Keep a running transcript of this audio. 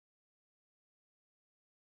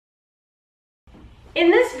In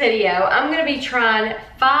this video, I'm going to be trying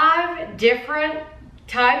 5 different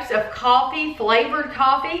types of coffee, flavored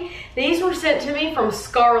coffee. These were sent to me from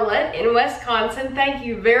Scarlett in Wisconsin. Thank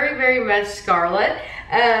you very, very much, Scarlett.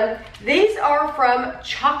 These are from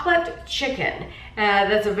Chocolate Chicken.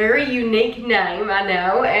 That's a very unique name, I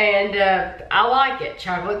know, and I like it,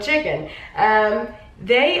 Chocolate Chicken.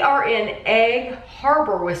 They are in Egg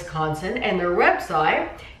Harbor, Wisconsin, and their website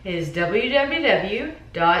is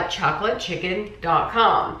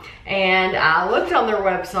www.chocolatechicken.com. And I looked on their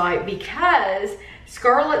website because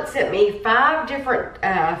Scarlett sent me 5 different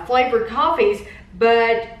flavored coffees,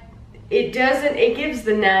 but it gives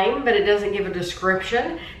the name, but it doesn't give a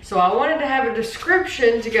description. So I wanted to have a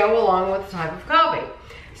description to go along with the type of coffee.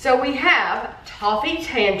 So we have Toffee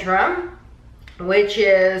Tantrum, which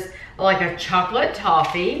is like a chocolate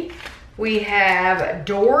toffee. We have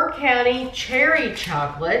Door County Cherry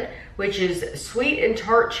Chocolate, which is sweet and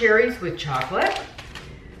tart cherries with chocolate.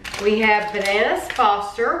 We have Bananas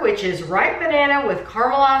Foster, which is ripe banana with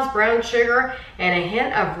caramelized brown sugar and a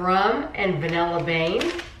hint of rum and vanilla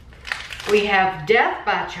bean. We have Death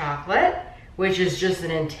by Chocolate, which is just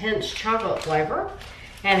an intense chocolate flavor.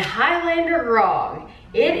 And Highlander Grogg.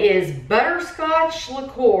 It is butterscotch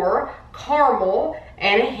liqueur, caramel,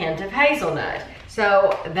 and a hint of hazelnut.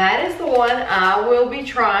 So that is the one I will be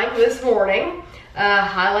trying this morning,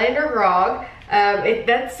 Highlander Grogg.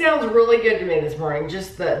 That sounds really good to me this morning,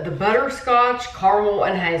 just the butterscotch, caramel,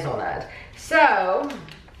 and hazelnut. So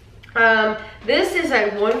this is a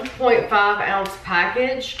 1.5 ounce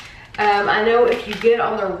package. I know if you get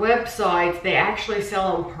on their website, they actually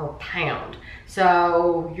sell them per pound.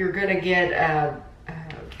 So you're gonna get a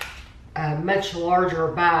much larger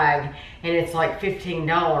bag, and it's like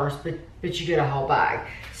 $15, but you get a whole bag.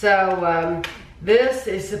 So this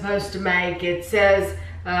is supposed to make, it says,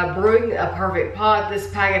 brewing a perfect pot. This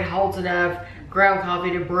packet holds enough ground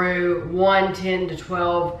coffee to brew 1 10 to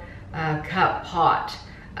 12 cup pot.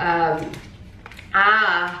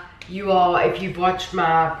 You all, if you've watched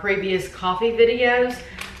my previous coffee videos,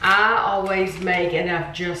 I always make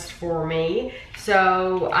enough just for me.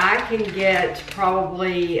 So I can get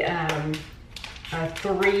probably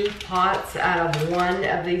 3 pots out of one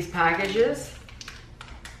of these packages.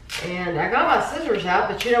 And I got my scissors out,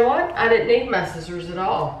 but you know what? I didn't need my scissors at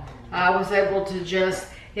all. I was able to just,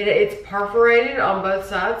 it's perforated on both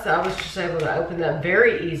sides, so I was just able to open them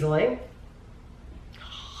very easily.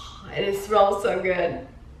 And it smells so good.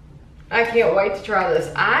 I can't wait to try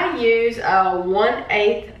this. I use a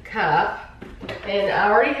 1/8 cup, and I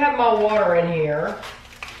already have my water in here.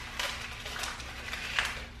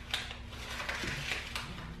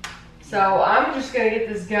 So I'm just gonna get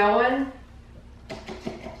this going,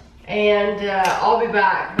 and I'll be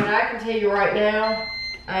back. But I can tell you right now,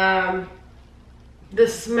 the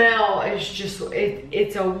smell is just,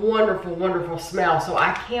 it's a wonderful, wonderful smell. So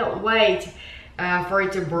I can't wait for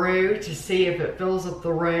it to brew to see if it fills up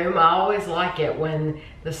the room. I always like it when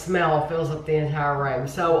the smell fills up the entire room.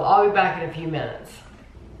 So I'll be back in a few minutes.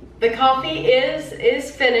 The coffee is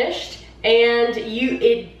finished, and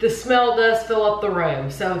the smell does fill up the room.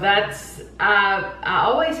 So that's, I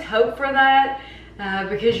always hope for that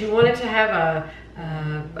because you want it to have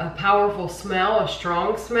a powerful smell, a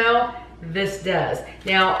strong smell. This does.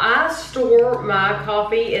 Now I store my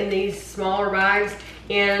coffee in these smaller bags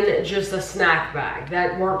in just a snack bag.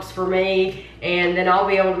 That works for me, and then I'll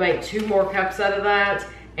be able to make 2 more cups out of that,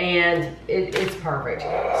 and it's perfect.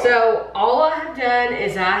 So all I have done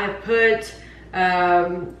is I have put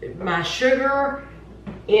my sugar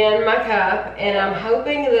in my cup, and I'm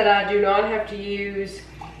hoping that I do not have to use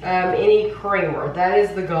any creamer. That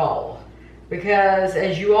is the goal, because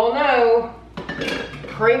as you all know,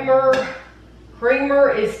 creamer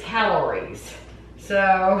is calories.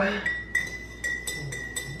 So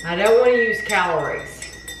I don't want to use calories.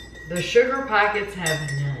 The sugar packets have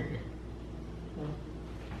none.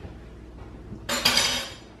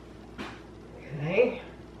 Okay.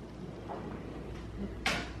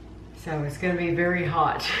 So it's going to be very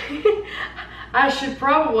hot. I should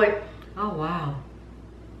probably, oh wow.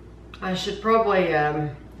 I should probably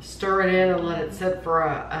stir it in and let it sit for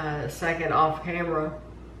a second off camera.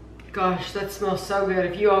 Gosh, that smells so good.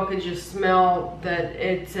 If you all could just smell that,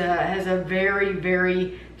 it has a very,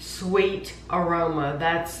 very sweet aroma.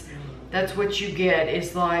 That's what you get.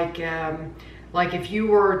 It's like if you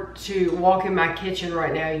were to walk in my kitchen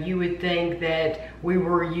right now, you would think that we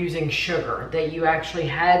were using sugar, that you actually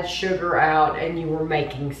had sugar out and you were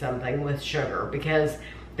making something with sugar, because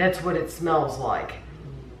that's what it smells like.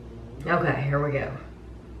 Okay, here we go.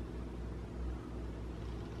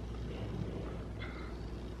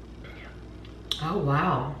 Oh,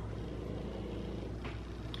 wow.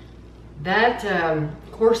 That,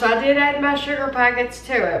 of course, I did add my sugar packets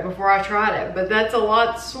to it before I tried it, but that's a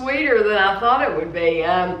lot sweeter than I thought it would be.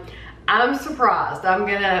 I'm surprised. I'm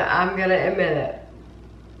gonna admit it.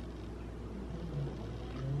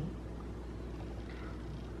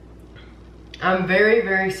 I'm very,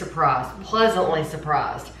 very surprised, pleasantly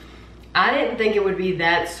surprised. I didn't think it would be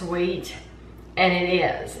that sweet, and it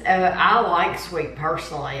is. I like sweet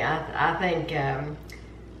personally. I think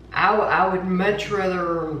I would much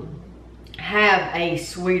rather have a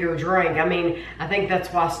sweeter drink. I mean, I think that's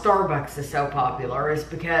why Starbucks is so popular, is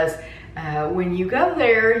because when you go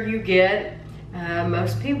there, you get,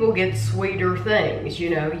 most people get sweeter things. You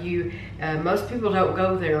know, most people don't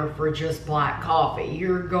go there for just black coffee.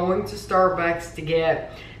 You're going to Starbucks to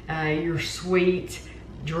get your sweet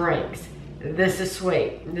drinks. This is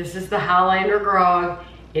sweet. This is the Highlander Grogg.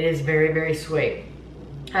 It is very, very sweet.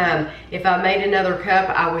 If I made another cup,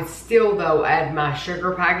 I would still, though, add my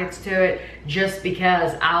sugar packets to it, just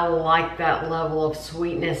because I like that level of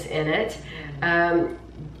sweetness in it.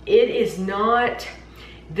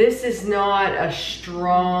 This is not a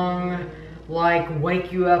strong, like,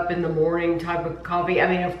 wake you up in the morning type of coffee. I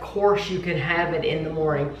mean, of course you can have it in the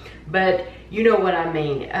morning, but you know what I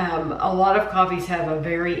mean. A lot of coffees have a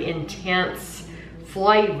very intense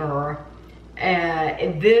flavor,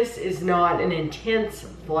 and this is not an intense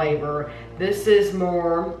flavor. This is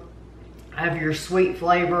more of your sweet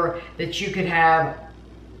flavor that you could have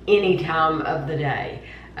any time of the day.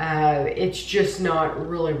 It's just not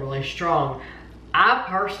really, really strong. I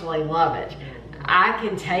personally love it. I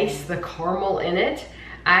can taste the caramel in it.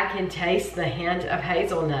 I can taste the hint of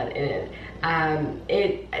hazelnut in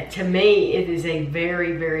it. To me, it is a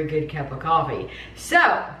very, very good cup of coffee.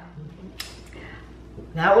 So,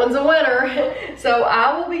 that one's a winner. So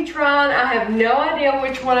I will be trying, I have no idea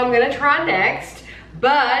which one I'm gonna try next,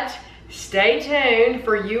 but stay tuned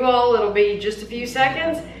for you all. It'll be just a few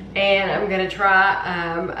seconds, and I'm gonna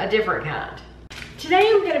try a different kind.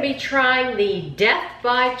 Today I'm going to be trying the Death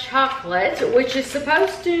by Chocolate, which is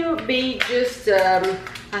supposed to be just,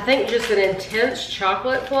 I think just an intense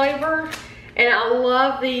chocolate flavor. And I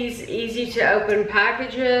love these easy to open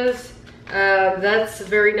packages. That's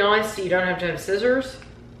very nice, so you don't have to have scissors.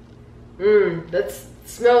 That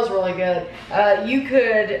smells really good.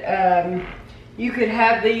 You could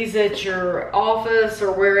have these at your office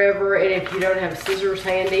or wherever, and if you don't have scissors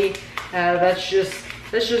handy, that's just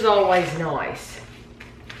always nice.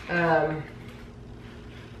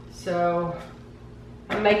 So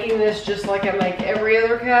I'm making this just like I make every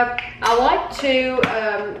other cup. I like to,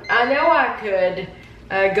 I know I could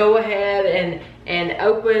go ahead and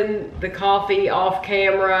open the coffee off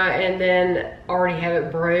camera and then already have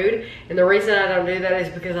it brewed. And the reason I don't do that is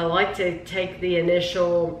because I like to take the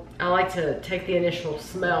initial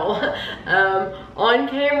smell on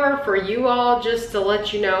camera for you all, just to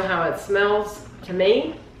let you know how it smells to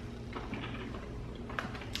me.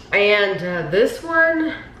 And this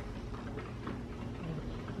one,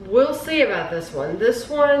 we'll see about this one. This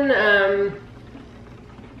one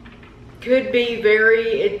could be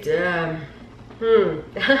very, I'm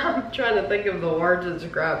trying to think of the word to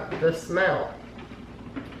describe the smell.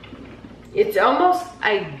 It's almost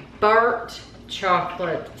a burnt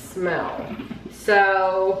chocolate smell.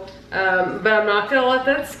 So, but I'm not gonna let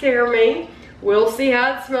that scare me. We'll see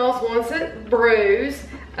how it smells once it brews.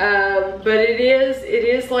 But it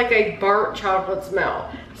is like a burnt chocolate smell.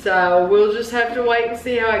 So we'll just have to wait and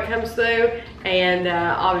see how it comes through, and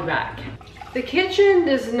I'll be back. The kitchen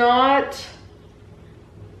does not,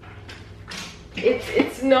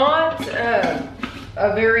 it's not a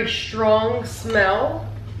very strong smell,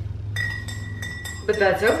 but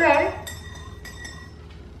that's okay.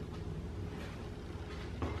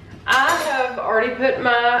 I have already put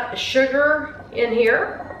my sugar in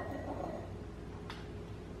here.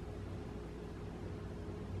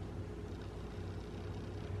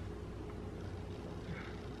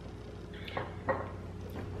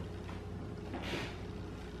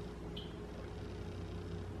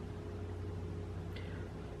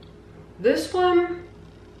 This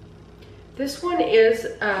one is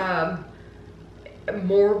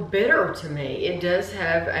more bitter to me. It does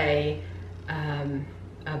have a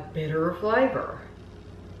bitter flavor.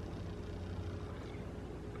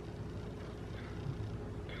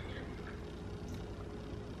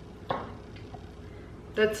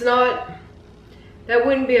 That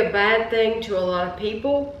wouldn't be a bad thing to a lot of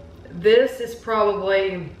people. This is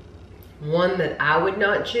probably one that I would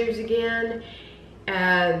not choose again.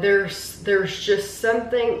 There's just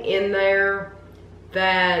something in there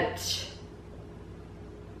that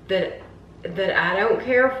I don't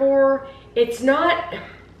care for. It's not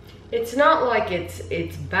it's not like it's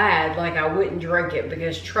bad, like I wouldn't drink it,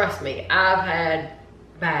 because trust me, I've had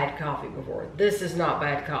bad coffee before. This is not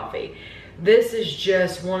bad coffee. This is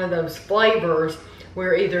just one of those flavors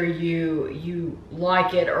where either you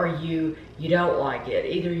like it or you don't like it.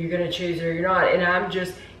 Either you're gonna choose it or you're not. And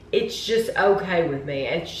it's just okay with me.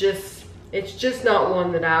 It's just not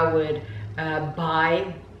one that I would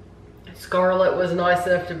buy. Scarlett was nice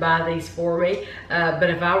enough to buy these for me, but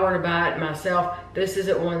if I were to buy it myself, this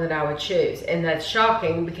isn't one that I would choose. And that's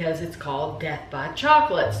shocking because it's called Death by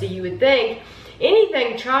Chocolate. So you would think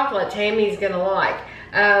anything chocolate Tammy's gonna like,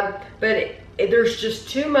 but there's just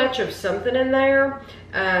too much of something in there.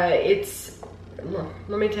 Let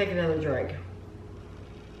me take another drink.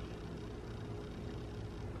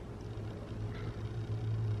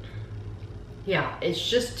 Yeah, it's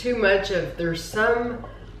just too much of, there's some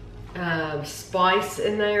spice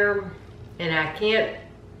in there, and I can't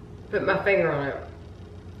put my finger on it,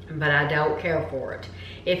 but I don't care for it.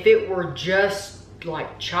 If it were just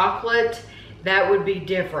like chocolate, that would be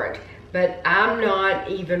different, but I'm not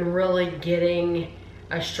even really getting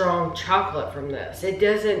a strong chocolate from this. It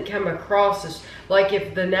doesn't come across as, like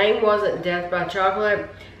if the name wasn't Death by Chocolate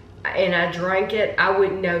and I drank it, I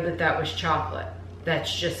wouldn't know that that was chocolate.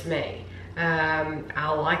 That's just me.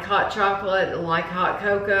 I like hot chocolate, I like hot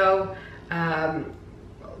cocoa,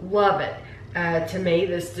 love it. To me,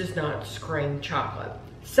 this does not scream chocolate.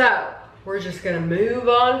 So, we're just gonna move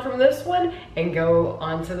on from this one and go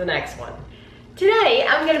on to the next one. Today,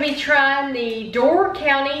 I'm gonna be trying the Door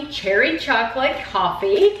County Cherry Chocolate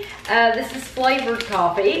Coffee. This is flavored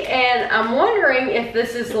coffee, and I'm wondering if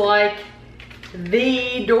this is like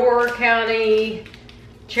the Door County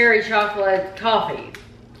Cherry Chocolate Coffee.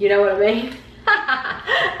 You know what I mean?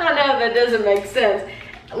 I know that doesn't make sense.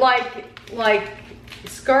 Like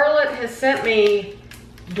Scarlett has sent me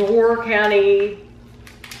Door County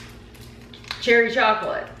Cherry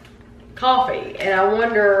Chocolate Coffee, and I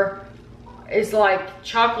wonder, is like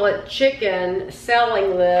Chocolate Chicken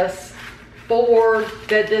selling this for,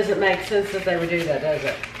 that doesn't make sense that they would do that, does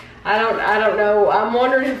it? I don't know. I'm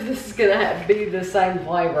wondering if this is gonna be the same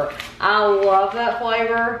flavor. I love that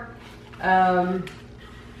flavor.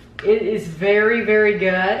 It is very, very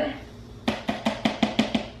good.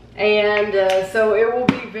 And so it will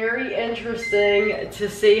be very interesting to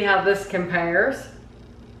see how this compares,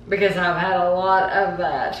 because I've had a lot of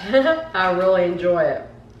that. I really enjoy it.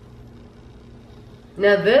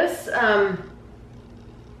 Now this has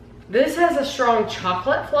a strong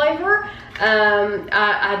chocolate flavor.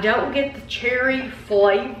 I don't get the cherry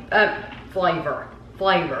flavor.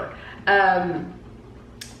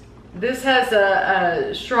 This has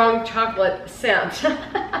a strong chocolate scent.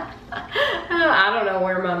 I don't know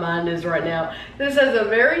where my mind is right now. This has a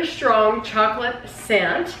very strong chocolate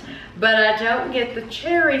scent, but I don't get the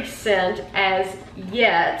cherry scent as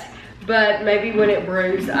yet. But maybe when it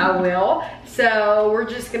brews, I will. So we're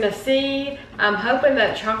just gonna see. I'm hoping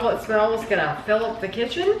that chocolate smell is gonna fill up the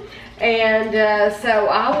kitchen. And so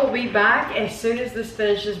I will be back as soon as this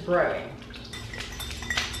finishes brewing.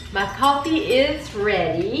 My coffee is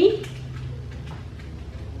ready.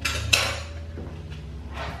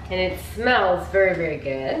 And it smells very, very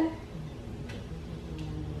good.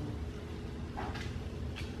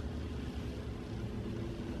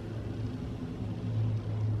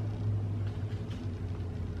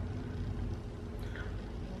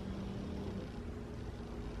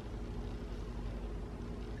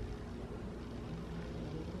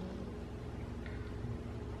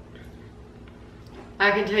 I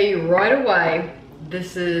can tell you right away,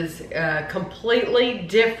 this is completely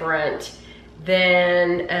different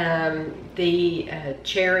than the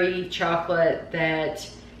cherry chocolate that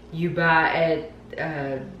you buy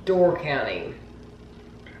at Door County.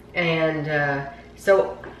 And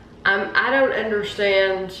so I don't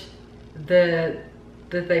understand that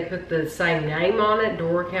they put the same name on it,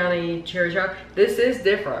 Door County Cherry Chocolate. This is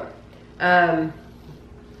different.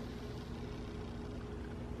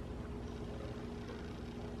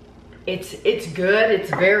 It's good, it's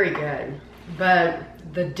very good, but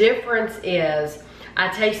the difference is I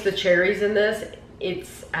taste the cherries in this.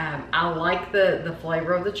 It's I like the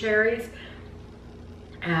flavor of the cherries.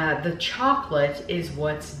 The chocolate is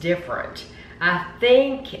what's different. I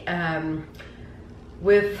think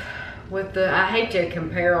with the, I hate to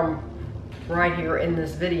compare them right here in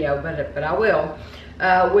this video, but I will.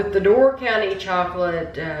 With the Door County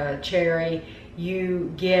chocolate cherry,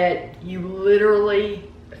 you literally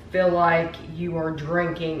feel like you are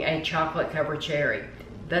drinking a chocolate covered cherry.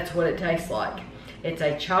 That's what it tastes like. It's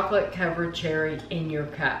a chocolate covered cherry in your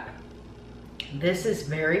cup. This is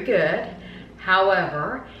very good.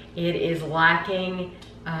 However, it is lacking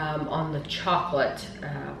on the chocolate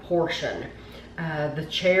portion. The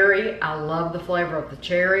cherry, I love the flavor of the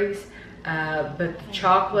cherries, but the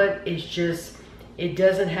chocolate is just, it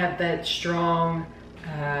doesn't have that strong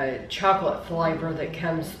chocolate flavor that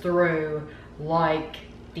comes through like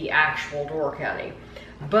the actual Door County.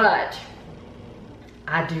 But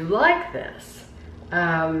I do like this.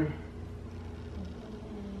 I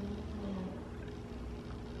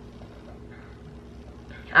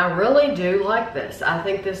really do like this. I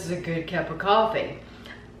think this is a good cup of coffee.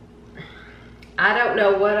 I don't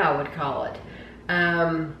know what I would call it.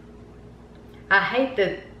 I hate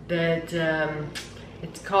that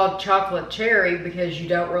it's called chocolate cherry because you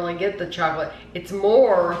don't really get the chocolate. It's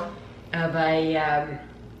more of a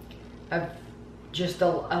just a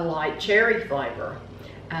light cherry flavor.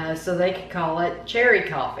 So they could call it cherry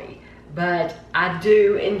coffee. But I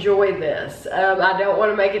do enjoy this. I don't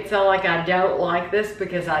want to make it sound like I don't like this,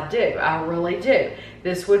 because I do. I really do.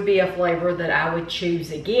 This would be a flavor that I would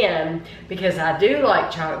choose again because I do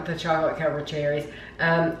like the chocolate covered cherries.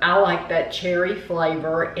 I like that cherry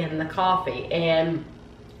flavor in the coffee, and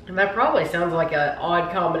that probably sounds like an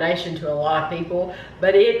odd combination to a lot of people,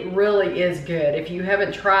 but it really is good. If you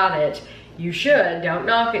haven't tried it, you should. Don't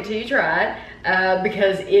knock it till you try it,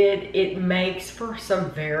 because it makes for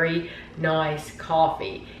some very nice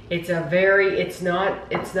coffee. It's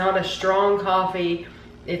not a strong coffee.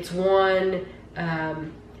 It's one,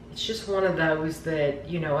 it's just one of those that,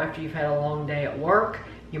 you know, after you've had a long day at work,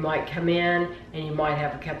 you might come in and you might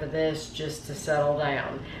have a cup of this just to settle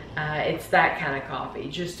down. It's that kind of coffee,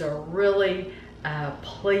 just a really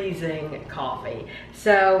pleasing coffee.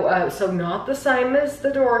 So not the same as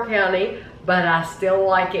the Door County, but I still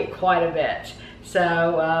like it quite a bit.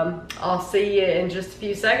 So I'll see you in just a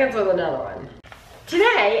few seconds with another one.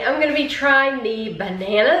 Today I'm going to be trying the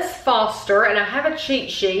Bananas Foster, and I have a cheat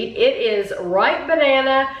sheet. It is ripe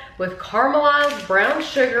banana with caramelized brown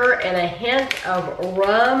sugar and a hint of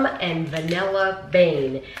rum and vanilla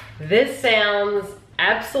bean. This sounds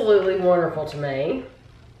absolutely wonderful to me.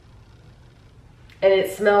 And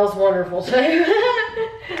it smells wonderful too.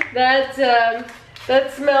 That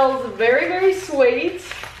smells very, very sweet.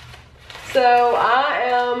 So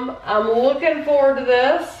I'm looking forward to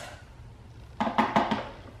this.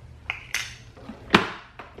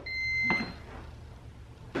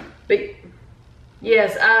 But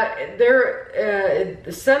yes,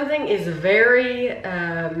 something is very,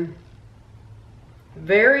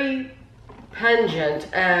 very pungent.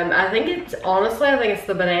 I think it's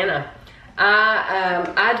the banana.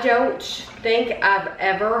 I don't think I've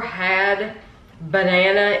ever had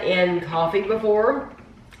banana in coffee before,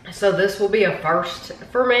 so this will be a first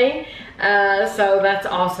for me, so that's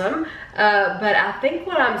awesome. But I think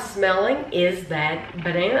what I'm smelling is that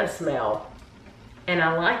banana smell, and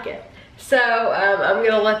I like it. So I'm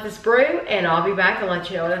gonna let this brew, and I'll be back and let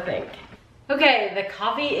you know what I think. Okay, the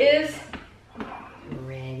coffee is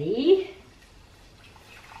ready.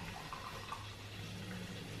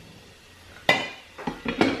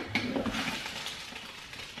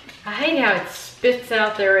 I hate how it spits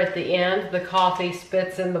out there at the end. The coffee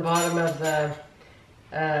spits in the bottom of the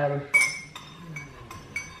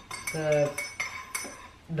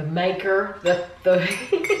maker,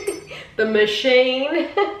 the machine.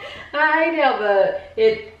 I hate how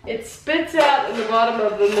it spits out in the bottom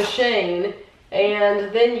of the machine,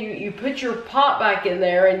 and then you put your pot back in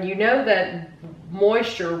there, and you know that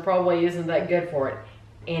moisture probably isn't that good for it.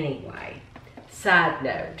 Anyway, side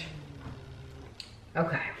note.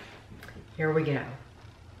 Okay. Here we go.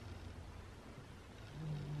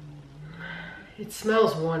 It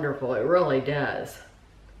smells wonderful. It really does.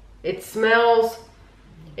 It smells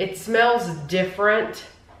different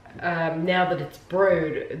now that it's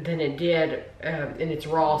brewed than it did in its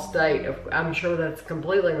raw state. I'm sure that's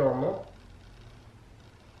completely normal.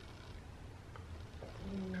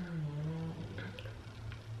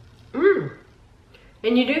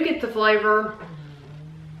 And you do get the flavor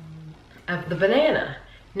of the banana.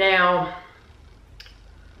 Now,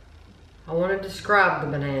 I want to describe the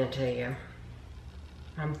banana to you.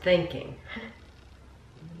 I'm thinking.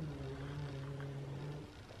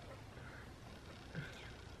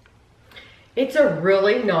 It's a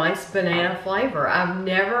really nice banana flavor.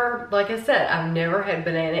 Like I said, I've never had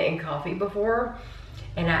banana in coffee before,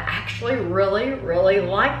 and I actually really, really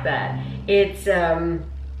like that. It's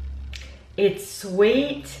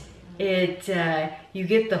sweet. You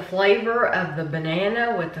get the flavor of the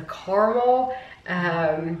banana with the caramel.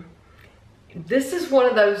 This is one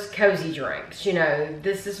of those cozy drinks, you know.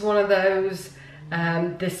 This is one of those,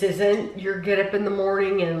 this isn't your get up in the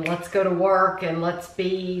morning and let's go to work and let's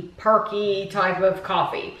be perky type of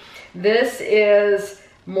coffee. This is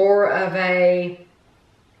more of a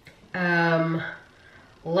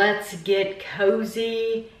let's get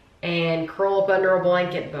cozy and curl up under a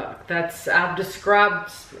blanket book. I've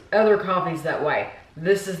described other coffees that way.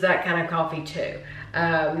 This is that kind of coffee too.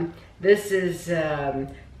 This is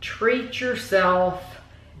treat yourself,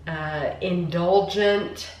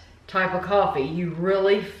 indulgent type of coffee. You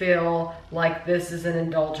really feel like this is an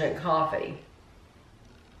indulgent coffee.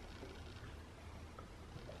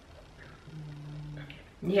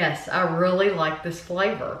 Yes, I really like this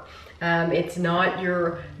flavor. It's not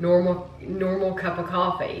your normal cup of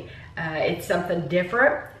coffee. It's something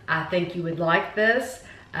different. I think you would like this.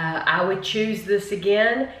 I would choose this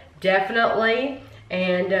again, definitely.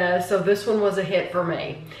 And so this one was a hit for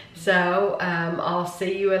me. So I'll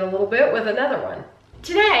see you in a little bit with another one.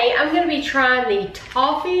 Today I'm going to be trying the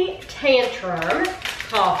Toffee Tantrum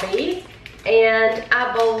coffee. And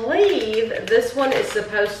I believe this one is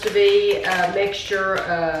supposed to be a mixture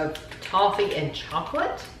of toffee and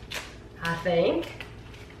chocolate, I think.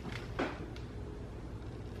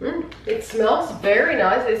 It smells very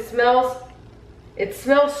nice. It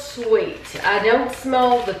smells sweet. I don't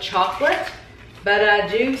smell the chocolate, but I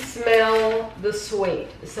do smell the sweet.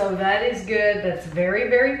 So that is good. That's very,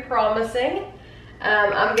 very promising.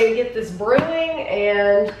 I'm gonna get this brewing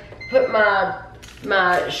and put my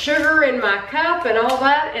sugar in my cup and all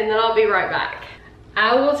that, and then I'll be right back.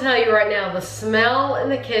 I will tell you right now, the smell in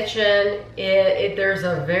the kitchen, there's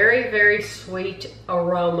a very, very sweet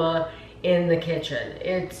aroma in the kitchen.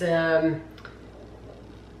 It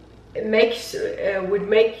would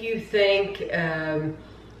make you think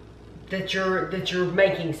that you're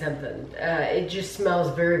making something. It just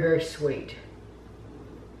smells very, very sweet.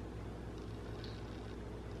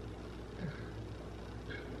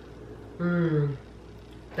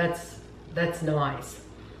 That's nice.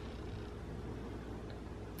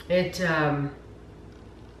 It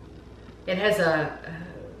has a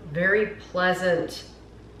very pleasant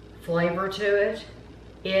flavor to it.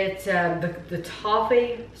 The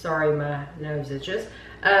toffee, sorry, my nose itches.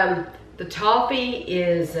 The toffee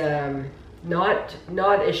is not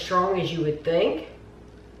as strong as you would think.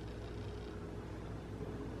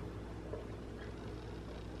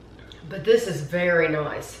 But this is very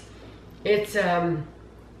nice. It's a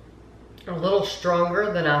little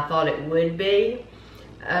stronger than I thought it would be.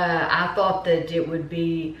 I thought that it would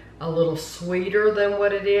be a little sweeter than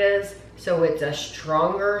what it is. So it's a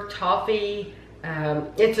stronger toffee.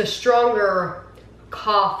 It's a stronger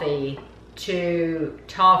coffee to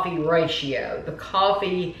toffee ratio. The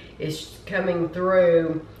coffee is coming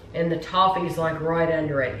through and the toffee is like right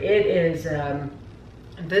under it. It is,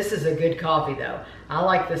 this is a good coffee though. I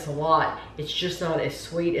like this a lot. It's just not as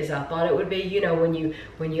sweet as I thought it would be. You know, when you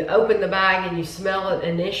open the bag and you smell it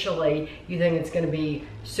initially, you think it's gonna be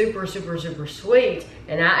super, super, super sweet.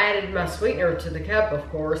 And I added my sweetener to the cup, of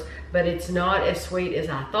course, but it's not as sweet as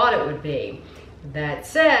I thought it would be. That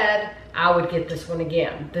said, I would get this one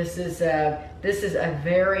again. This is a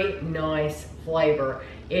very nice flavor.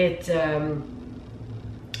 It's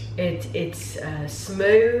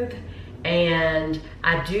smooth, and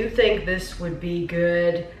I do think this would be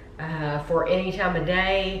good for any time of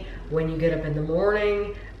day. When you get up in the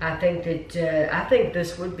morning, I think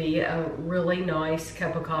this would be a really nice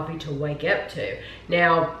cup of coffee to wake up to.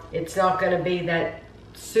 Now, it's not going to be that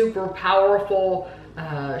super powerful,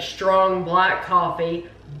 strong black coffee,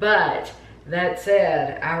 but that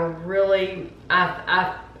said, I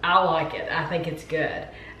like it. I think it's good.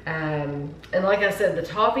 And like I said, the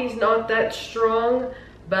toffee's not that strong,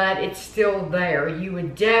 but it's still there. You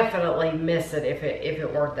would definitely miss it if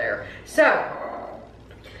it weren't there. So,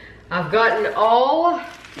 I've gotten all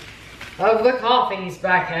of the coffees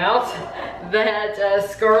back out that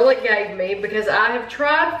Scarlett gave me, because I have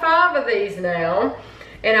tried 5 of these now,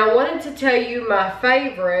 and I wanted to tell you my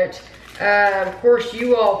favorite. Of course,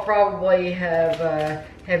 you all probably have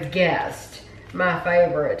guessed my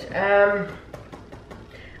favorite. I'm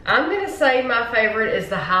gonna say my favorite is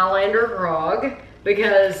the Highlander Grogg,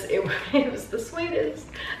 because it was the sweetest.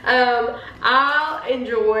 I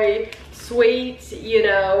enjoy sweets, you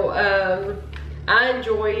know. I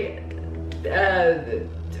enjoy,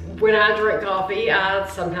 when I drink coffee, I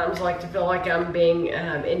sometimes like to feel like I'm being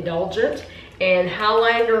indulgent, and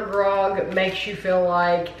Highlander Grogg makes you feel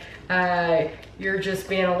like you're just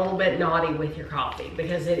being a little bit naughty with your coffee,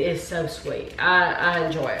 because it is so sweet. I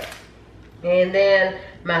enjoy it. And then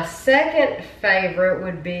my second favorite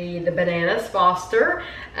would be the Bananas Foster.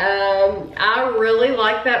 I really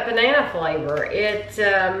like that banana flavor.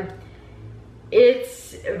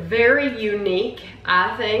 It's very unique,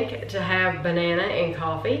 I think, to have banana in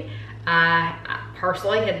coffee. I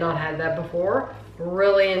personally had not had that before.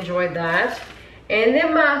 Really enjoyed that. And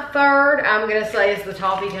then my third, I'm gonna say, is the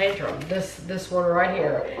Toffee Tantrum. This one right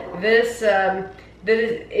here. This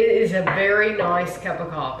it is a very nice cup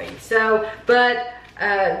of coffee. So, but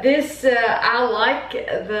I like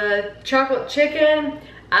the chocolate chicken.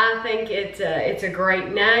 I think it's a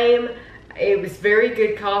great name. It was very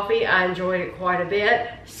good coffee. I enjoyed it quite a bit.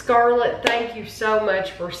 Scarlett, thank you so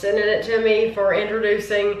much for sending it to me, for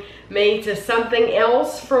introducing me to something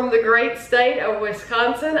else from the great state of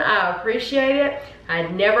Wisconsin. I appreciate it.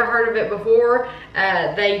 I'd never heard of it before.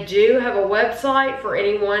 They do have a website for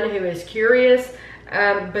anyone who is curious,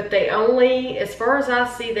 but they only, as far as I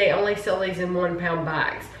see, they only sell these in 1 pound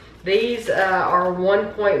bags. These are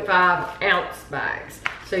 1.5 ounce bags.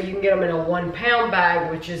 So you can get them in a 1 pound bag,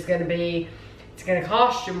 which is gonna be, it's gonna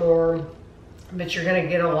cost you more, but you're gonna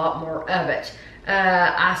get a lot more of it.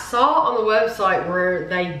 I saw on the website where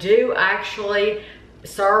they do actually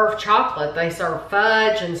serve chocolate. They serve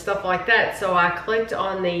fudge and stuff like that. So I clicked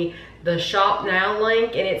on the shop now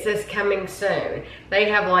link, and it says coming soon. They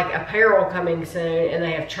have like apparel coming soon, and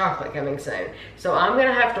they have chocolate coming soon. So I'm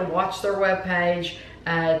gonna have to watch their webpage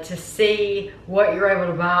to see what you're able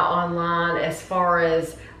to buy online as far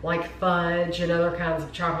as like fudge and other kinds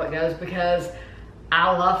of chocolate goes, because I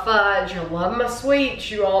love fudge, I love my sweets.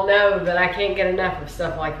 You all know that I can't get enough of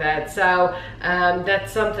stuff like that. So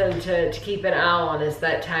that's something to keep an eye on, is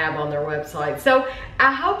that tab on their website. So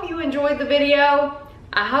I hope you enjoyed the video.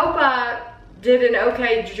 I hope I did an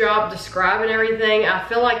okay job describing everything. I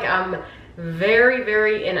feel like I'm very,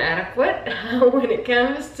 very inadequate when it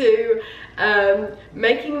comes to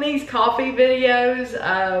making these coffee videos.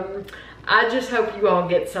 I just hope you all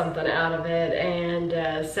get something out of it,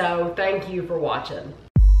 and so thank you for watching.